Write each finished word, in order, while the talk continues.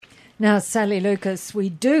Now, Sally Lucas, we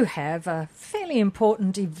do have a fairly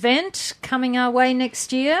important event coming our way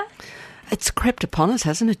next year. It's crept upon us,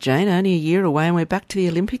 hasn't it, Jane? Only a year away and we're back to the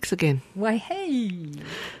Olympics again. Why, hey.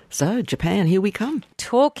 So, Japan, here we come.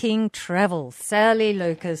 Talking travel. Sally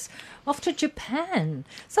Lucas, off to Japan.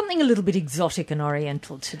 Something a little bit exotic and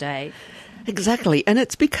oriental today. Exactly, and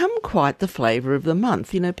it's become quite the flavour of the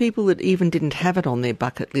month. You know, people that even didn't have it on their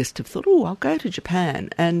bucket list have thought, oh, I'll go to Japan,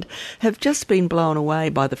 and have just been blown away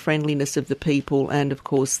by the friendliness of the people. And, of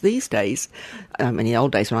course, these days, in the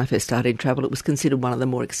old days when I first started travel, it was considered one of the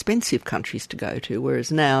more expensive countries to go to,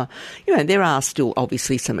 whereas now, you know, there are still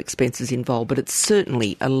obviously some expenses involved, but it's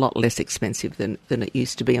certainly a lot less expensive than it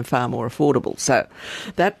used to be and far more affordable. So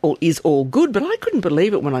that is all good, but I couldn't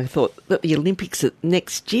believe it when I thought that the Olympics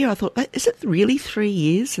next year. I thought, is it really 3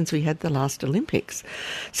 years since we had the last Olympics?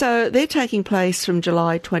 So they're taking place from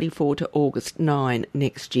July 24 to August 9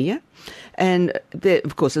 next year. And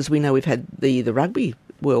of course, as we know, we've had the Rugby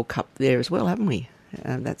World Cup there as well, haven't we?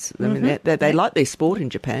 I mean, they like their sport in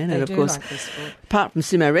Japan. They and of do course, like their sport. Apart from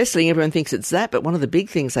sumo wrestling, everyone thinks it's that, but one of the big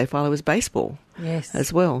things they follow is baseball. Yes.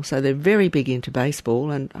 As well. So they're very big into baseball.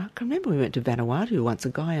 And I can remember we went to Vanuatu once. A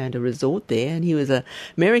guy owned a resort there, and he was an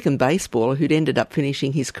American baseballer who'd ended up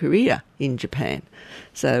finishing his career in Japan,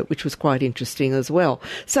 so which was quite interesting as well.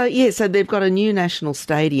 So, so they've got a new national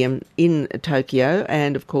stadium in Tokyo,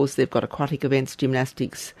 and, of course, they've got aquatic events,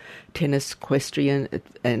 gymnastics, tennis, equestrian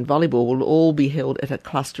and volleyball will all be held at a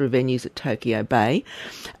cluster of venues at Tokyo Bay.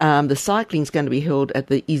 The cycling is going to be held at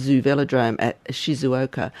the Izu Velodrome at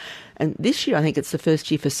Shizuoka. And this year, I think it's the first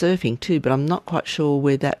year for surfing too, but I'm not quite sure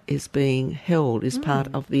where that is being held as part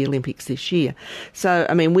of the Olympics this year. So,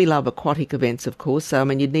 I mean, we love aquatic events, of course. So, I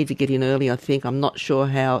mean, you'd need to get in early, I think. I'm not sure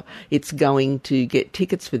how it's going to get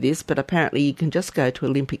tickets for this, but apparently you can just go to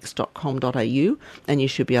olympics.com.au and you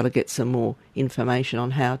should be able to get some more information on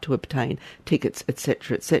how to obtain tickets,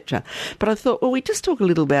 etc., etc. But I thought, well, we just talk a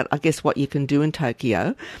little about, I guess, what you can do in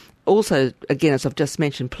Tokyo. Also, again, as I've just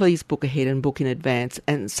mentioned, please book ahead and book in advance.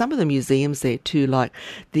 And some of the museums there too, like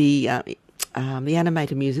the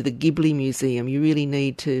animated museum, the Ghibli Museum, you really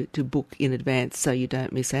need to book in advance so you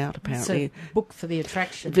don't miss out, apparently. So book for the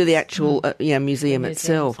attraction. For the actual museum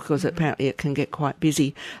itself, because apparently it can get quite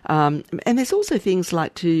busy. And there's also things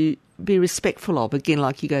like to be respectful of, again,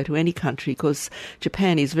 like you go to any country, because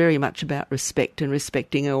Japan is very much about respect and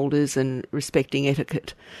respecting elders and respecting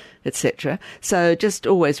etiquette, etc. So just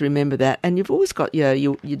always remember that. And you've always got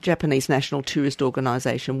your Japanese National Tourist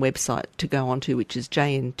Organisation website to go onto, which is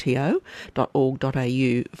jnto.org.au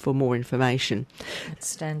for more information. It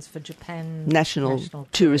stands for Japan National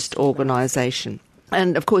Tourist Organisation.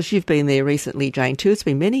 And, of course, you've been there recently, Jane, too. It's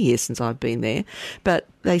been many years since I've been there. But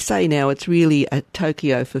they say now it's really a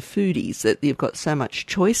Tokyo for foodies, that you've got so much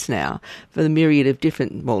choice now for the myriad of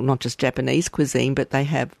different, well, not just Japanese cuisine, but they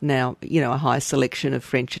have now, a high selection of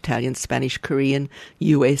French, Italian, Spanish, Korean,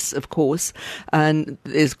 US, of course. And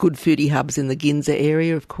there's good foodie hubs in the Ginza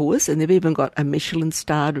area, of course. And they've even got a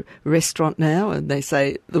Michelin-starred restaurant now, and they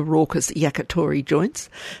say the raucous yakitori joints.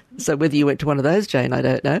 So whether you went to one of those, Jane, I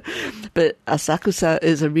don't know. But Asakusa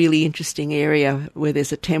is a really interesting area where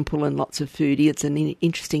there's a temple and lots of foodie. It's an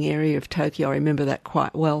interesting area of Tokyo. I remember that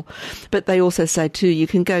quite well. But they also say, too, you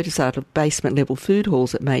can go to sort of basement-level food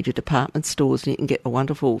halls at major department stores and you can get a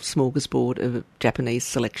wonderful smorgasbord of a Japanese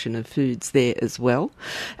selection of foods there as well.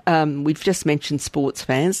 We've just mentioned sports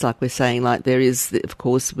fans, like we're saying, like there is, of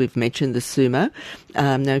course, we've mentioned the sumo.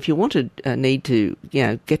 Now, if you need to,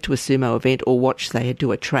 get to a sumo event or watch, they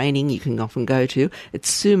do a training you can often go to.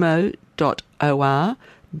 It's sumo.or.jp.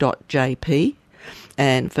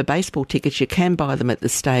 And for baseball tickets, you can buy them at the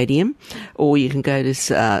stadium, or you can go to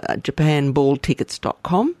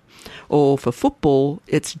japanballtickets.com, or for football,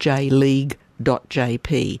 it's jleague.jp.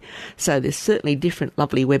 So there's certainly different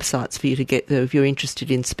lovely websites for you to get there if you're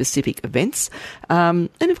interested in specific events. And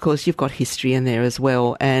of course, you've got history in there as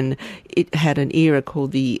well. And it had an era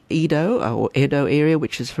called the Edo area,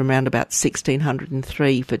 which is from around about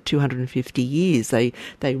 1603 for 250 years. They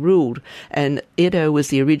ruled. And Edo was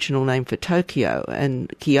the original name for Tokyo,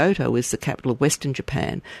 and Kyoto was the capital of Western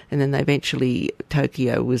Japan. And then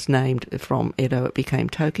Tokyo was named from Edo. It became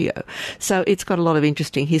Tokyo. So it's got a lot of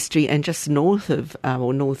interesting history. And just north of,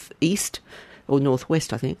 or northeast, or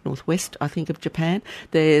northwest, I think of Japan,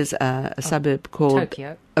 there's a suburb called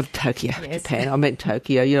Of Tokyo, Yes. Japan. I meant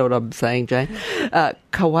Tokyo. You know what I'm saying, Jane.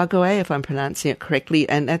 Kawagoe, if I'm pronouncing it correctly,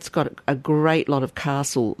 and that's got a great lot of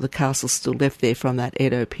the castle's still left there from that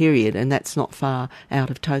Edo period, and that's not far out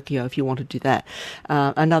of Tokyo if you want to do that.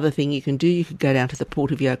 Another thing you can do, you could go down to the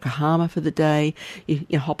port of Yokohama for the day.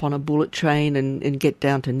 You hop on a bullet train and get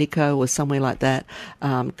down to Nikko or somewhere like that,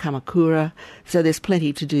 Kamakura. So there's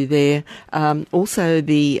plenty to do there. Also,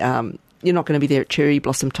 you're not going to be there at cherry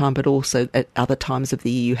blossom time, but also at other times of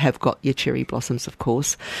the year you have got your cherry blossoms, of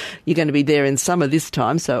course. You're going to be there in summer this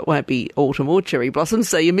time, so it won't be autumn or cherry blossoms,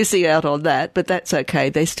 so you're missing out on that, but that's okay.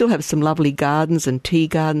 They still have some lovely gardens and tea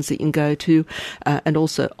gardens that you can go to, and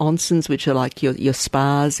also onsens, which are like your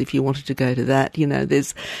spas if you wanted to go to that. You know,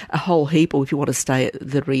 there's a whole heap, or if you want to stay at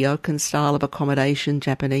the ryokan style of accommodation,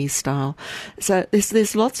 Japanese style. So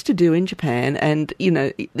there's lots to do in Japan, and, you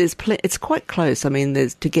know, it's quite close. I mean,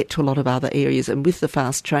 there's to get to a lot of other areas, and with the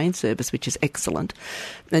fast train service, which is excellent.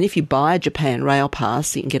 And if you buy a Japan Rail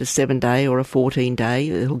Pass, you can get a 7-day or a 14-day.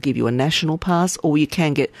 It'll give you a national pass, or you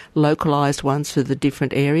can get localised ones for the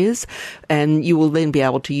different areas, and you will then be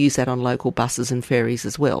able to use that on local buses and ferries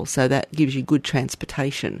as well. So that gives you good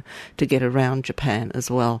transportation to get around Japan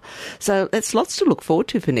as well. So that's lots to look forward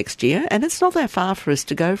to for next year, and it's not that far for us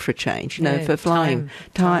to go for a change, you know, for flying.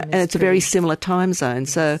 Time and it's a very similar time zone,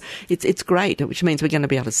 so it's great, which means we're going to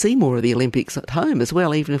be able to see more of the Olympics at home as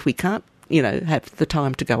well, even if we can't, you know, have the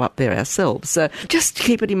time to go up there ourselves. So just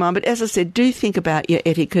keep it in mind. But as I said, do think about your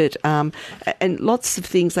etiquette, and lots of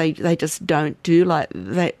things they just don't do. Like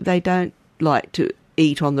they don't like to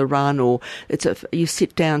eat on the run, or you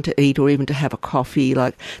sit down to eat or even to have a coffee.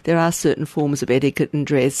 Like, there are certain forms of etiquette and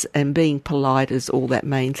dress, and being polite is all that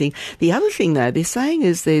main thing. The other thing, though, they're saying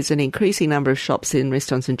is there's an increasing number of shops and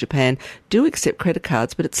restaurants in Japan do accept credit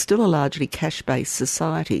cards, but it's still a largely cash-based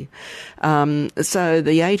society. So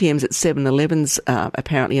the ATMs at 7-Elevens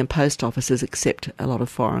apparently, and post offices accept a lot of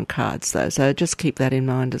foreign cards, though. So just keep that in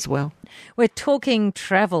mind as well. We're talking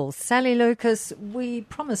travel. Sally Lucas, we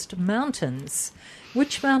promised mountains.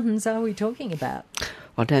 Which mountains are we talking about?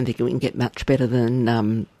 I don't think we can get much better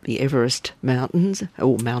than the Everest mountains,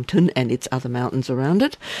 or mountain, and its other mountains around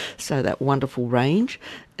it. So that wonderful range.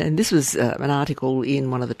 And this was an article in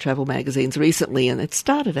one of the travel magazines recently, and it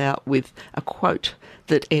started out with a quote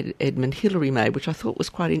that Edmund Hillary made, which I thought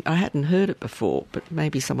was I hadn't heard it before, but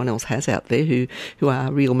maybe someone else has out there who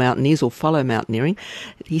are real mountaineers or follow mountaineering.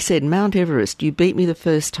 He said, "Mount Everest, you beat me the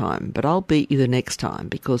first time, but I'll beat you the next time,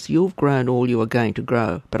 because you've grown all you are going to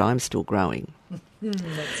grow, but I'm still growing."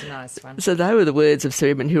 That's a nice one. So they were the words of Sir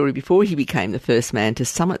Edmund Hillary before he became the first man to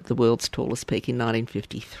summit the world's tallest peak in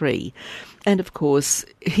 1953. And, of course,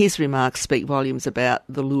 his remarks speak volumes about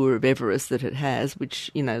the lure of Everest that it has,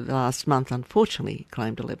 which, you know, the last month, unfortunately,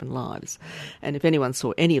 claimed 11 lives. And if anyone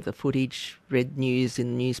saw any of the footage, read news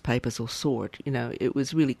in the newspapers or saw it, you know, it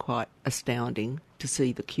was really quite astounding to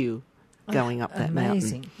see the queue going up that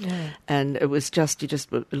amazing. mountain. Yeah. And it was you're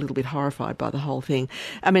just a little bit horrified by the whole thing.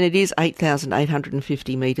 I mean, it is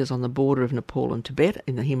 8,850 metres on the border of Nepal and Tibet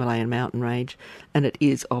in the Himalayan mountain range, and it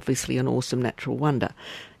is obviously an awesome natural wonder.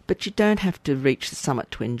 But you don't have to reach the summit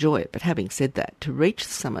to enjoy it. But having said that, to reach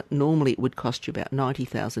the summit, normally it would cost you about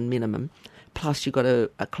 $90,000 minimum, plus you've got to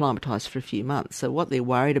acclimatise for a few months. So what they're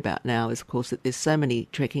worried about now is, of course, that there's so many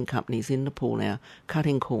trekking companies in Nepal now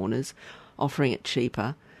cutting corners, offering it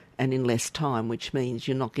cheaper and in less time, which means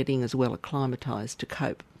you're not getting as well acclimatised to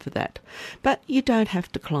cope for that. But you don't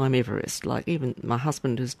have to climb Everest. Like, even my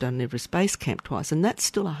husband has done Everest Base Camp twice, and that's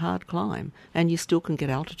still a hard climb, and you still can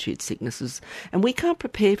get altitude sicknesses. And we can't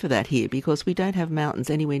prepare for that here because we don't have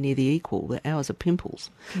mountains anywhere near the equal. Ours are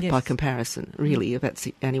pimples by comparison, really, if that's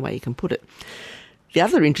the only way you can put it. The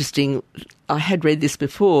other interesting, I had read this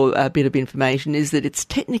before, a bit of information, is that it's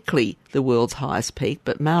technically the world's highest peak,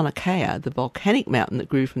 but Mauna Kea, the volcanic mountain that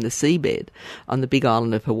grew from the seabed on the big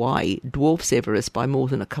island of Hawaii, dwarfs Everest by more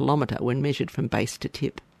than a kilometre when measured from base to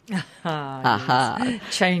tip. Yes.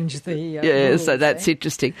 Change the rules, so that's eh?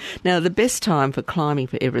 interesting. Now, the best time for climbing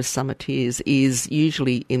for Everest summiteers is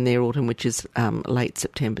usually in their autumn, which is late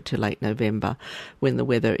September to late November, when the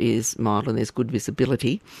weather is mild and there's good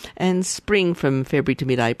visibility. And spring from February to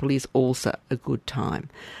mid-April is also a good time.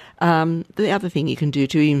 The other thing you can do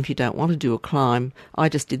too, even if you don't want to do a climb, I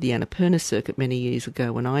just did the Annapurna circuit many years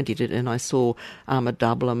ago when I did it, and I saw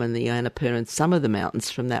Armadublam and the Annapurna and some of the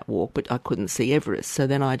mountains from that walk, but I couldn't see Everest. So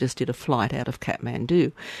then I just did a flight out of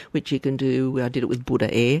Kathmandu, which you can do. I did it with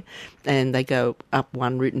Buddha Air, and they go up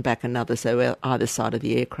one route and back another, so either side of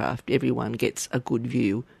the aircraft, everyone gets a good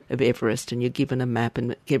view of Everest, and you're given a map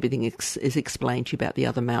and everything is explained to you about the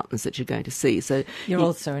other mountains that you're going to see. So you're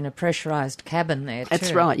also in a pressurised cabin there too.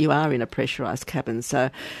 That's right, you are in a pressurised cabin. So,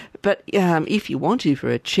 but if you want to, for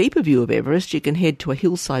a cheaper view of Everest, you can head to a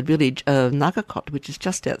hillside village of Nagakot, which is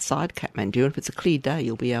just outside Kathmandu, and if it's a clear day,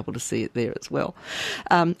 you'll be able to see it there as well.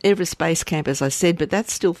 Everest Base Camp, as I said, but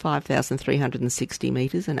that's still 5,360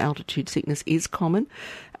 metres, and altitude sickness is common.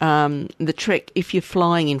 The trek, if you're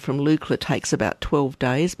flying in from Lukla, takes about 12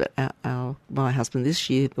 days, but my husband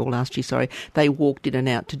last year, they walked in and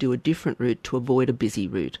out to do a different route to avoid a busy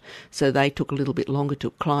route. So they took a little bit longer to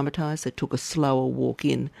acclimatise. They took a slower walk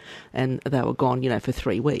in, and they were gone, for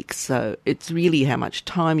 3 weeks. So it's really how much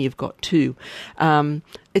time you've got too.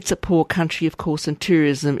 It's a poor country, of course, and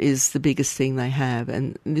tourism is the biggest thing they have,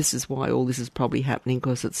 and this is why all this is probably happening,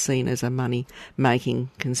 because it's seen as a money-making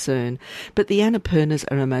concern. But the Annapurnas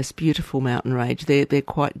are a most beautiful mountain range. They're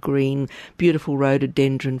quite green, beautiful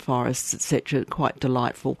rhododendron forests, etc., quite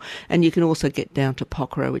delightful. And you can also get down to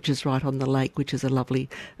Pokhara, which is right on the lake, which is a lovely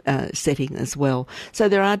setting as well. So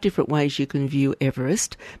there are different ways you can view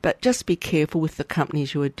Everest, but just be careful with the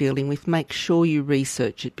companies you are dealing with. Make sure you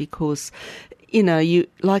research it, because you,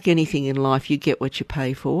 like anything in life, you get what you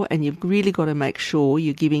pay for, and you've really got to make sure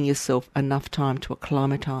you're giving yourself enough time to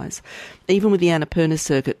acclimatise. Even with the Annapurna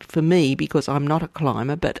circuit, for me, because I'm not a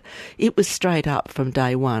climber, but it was straight up from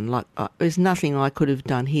day one. There's nothing I could have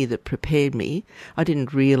done here that prepared me. I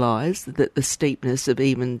didn't realise that the steepness of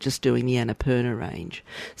even just doing the Annapurna range.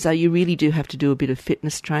 So you really do have to do a bit of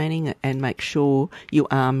fitness training and make sure you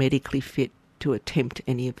are medically fit to attempt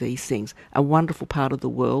any of these things. A wonderful part of the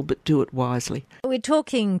world, but do it wisely. We're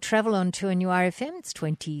talking travel on 2NURFM. It's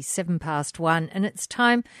 1:27, and it's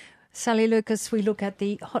time, Sally Lucas, we look at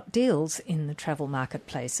the hot deals in the travel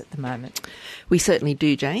marketplace at the moment. We certainly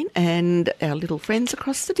do, Jane, and our little friends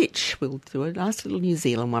across the ditch will do a nice little New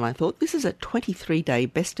Zealand one, I thought. This is a 23-day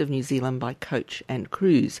Best of New Zealand by coach and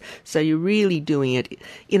cruise, so you're really doing it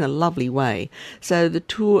in a lovely way. So the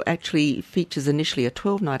tour actually features initially a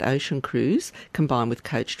 12-night ocean cruise combined with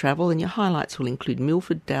coach travel, and your highlights will include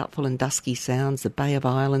Milford, Doubtful and Dusky Sounds, the Bay of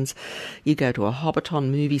Islands. You go to a Hobbiton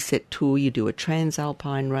movie set tour, you do a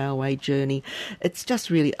Transalpine Railway journey. It's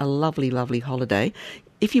just really a lovely, lovely holiday.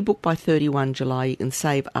 If you book by 31 July, you can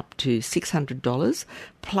save up to $600,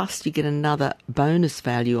 plus you get another bonus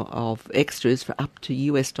value of extras for up to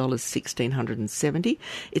US dollars $1,670.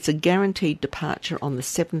 It's a guaranteed departure on the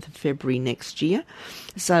 7th of February next year.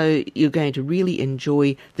 So you're going to really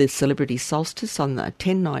enjoy the Celebrity Solstice on a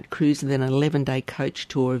 10-night cruise and then an 11-day coach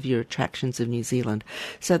tour of your attractions of New Zealand.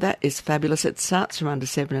 So that is fabulous. It starts from under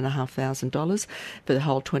 $7,500 for the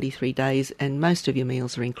whole 23 days, and most of your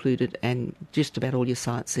meals are included and just about all your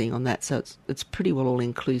sightseeing on that. So it's pretty well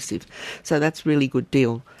all-inclusive. So that's a really good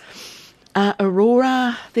deal.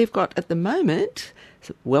 Aurora, they've got at the moment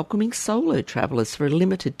welcoming solo travellers for a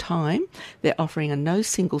limited time. They're offering a no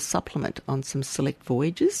single supplement on some select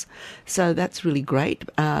voyages, so that's really great.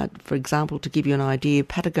 For example, to give you an idea,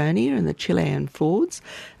 Patagonia and the Chilean Fjords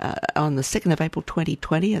on the 2nd of April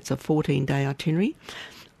 2020, it's a 14-day itinerary.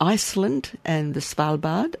 Iceland and the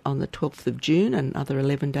Svalbard on the 12th of June, another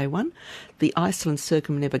 11-day one. The Iceland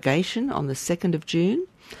Circumnavigation on the 2nd of June.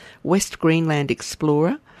 West Greenland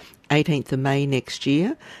Explorer, 18th of May next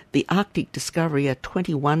year. The Arctic Discovery, a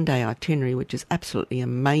 21-day itinerary, which is absolutely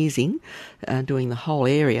amazing, doing the whole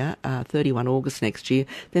area, 31 August next year.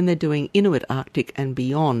 Then they're doing Inuit Arctic and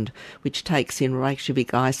Beyond, which takes in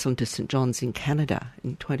Reykjavik, Iceland to St. John's in Canada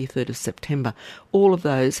in 23rd of September. All of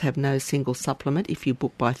those have no single supplement if you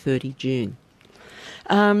book by 30 June.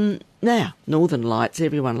 Now, Northern Lights,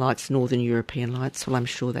 everyone likes Northern European Lights. Well, I'm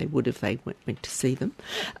sure they would if they went to see them.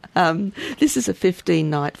 This is a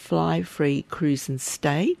 15-night fly-free cruise and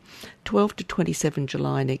stay, 12 to 27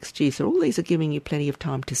 July next year. So all these are giving you plenty of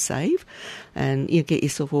time to save and you get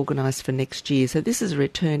yourself organised for next year. So this is a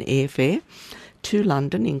return airfare to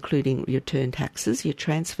London, including return taxes. Your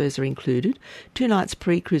transfers are included. 2 nights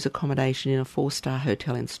pre-cruise accommodation in a 4-star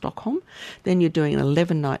hotel in Stockholm. Then you're doing an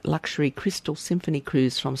 11-night luxury Crystal Symphony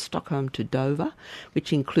cruise from Stockholm to Dover,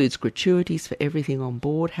 which includes gratuities for everything on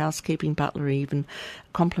board, housekeeping, butler even,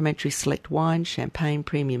 complimentary select wine, champagne,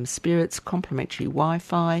 premium spirits, complimentary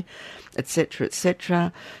Wi-Fi, etc.,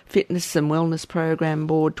 etc. Fitness and wellness program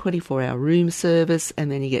board, 24-hour room service,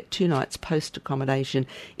 and then you get 2 nights post accommodation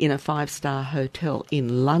in a 5-star hotel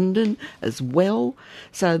in London as well.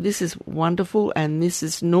 So this is wonderful, and this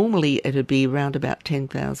is normally it'd be around about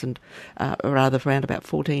 $10,000, around about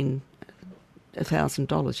 $14,000,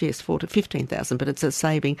 yes, $15,000, but it's a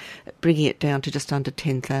saving, bringing it down to just under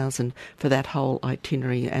 $10,000 for that whole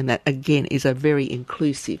itinerary, and that again is a very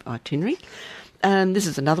inclusive itinerary. And this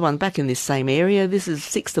is another one back in this same area. This is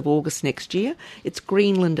 6th of August next year. It's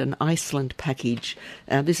Greenland and Iceland package.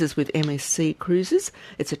 This is with MSC Cruises.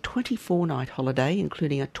 It's a 24-night holiday,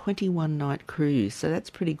 including a 21-night cruise. So that's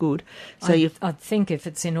pretty good. So I think if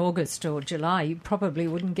it's in August or July, you probably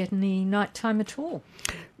wouldn't get any night time at all.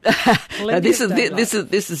 No, this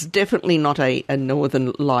is definitely not a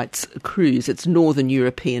Northern Lights cruise. It's Northern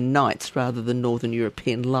European Nights rather than Northern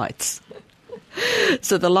European Lights.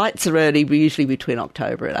 So the lights are usually between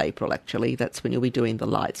October and April, actually. That's when you'll be doing the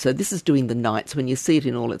lights. So this is doing the nights when you see it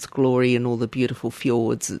in all its glory and all the beautiful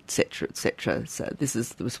fjords, etc., etc. So this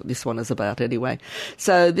is what this one is about anyway.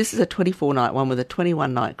 So this is a 24-night one with a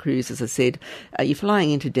 21-night cruise, as I said. You're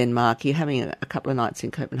flying into Denmark. You're having a couple of nights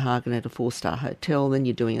in Copenhagen at a 4-star hotel. Then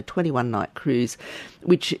you're doing a 21-night cruise,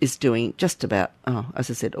 which is doing just about, as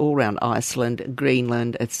I said, all around Iceland,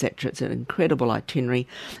 Greenland, etc. It's an incredible itinerary,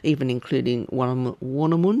 even including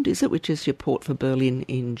Warnemund, is it, which is your port for Berlin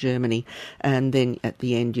in Germany, and then at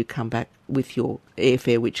the end you come back with your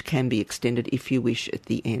airfare, which can be extended if you wish at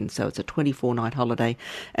the end. So it's a 24-night holiday,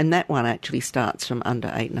 and that one actually starts from under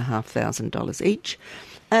 $8,500 each.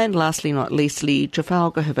 And lastly, not leastly,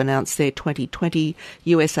 Trafalgar have announced their 2020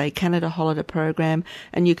 USA-Canada holiday program,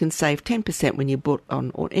 and you can save 10% when you book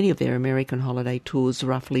on any of their American holiday tours,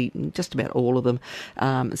 roughly just about all of them,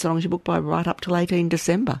 as long as you book by right up till 18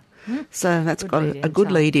 December. So that's got a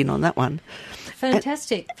good lead in on that one.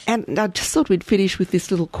 Fantastic. And I just thought we'd finish with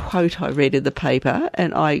this little quote I read in the paper,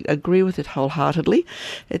 and I agree with it wholeheartedly.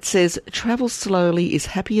 It says, "Travel slowly is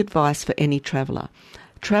happy advice for any traveller.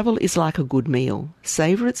 Travel is like a good meal.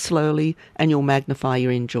 Savour it slowly and you'll magnify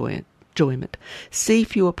your enjoyment. See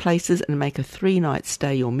fewer places and make a 3-night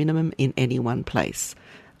stay your minimum in any one place."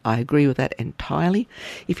 I agree with that entirely.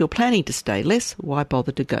 If you're planning to stay less, why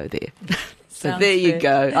bother to go there? So there you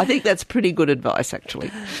go. I think that's pretty good advice,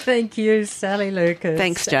 actually. Thank you, Sally Lucas.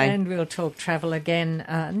 Thanks, Jane. And we'll talk travel again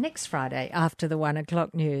next Friday after the 1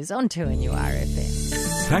 o'clock news on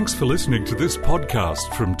 2NURFM. Thanks for listening to this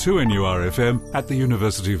podcast from 2NURFM at the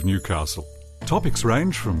University of Newcastle. Topics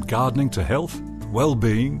range from gardening to health,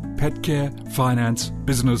 well-being, pet care, finance,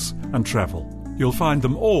 business and travel. You'll find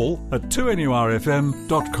them all at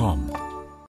 2NURFM.com.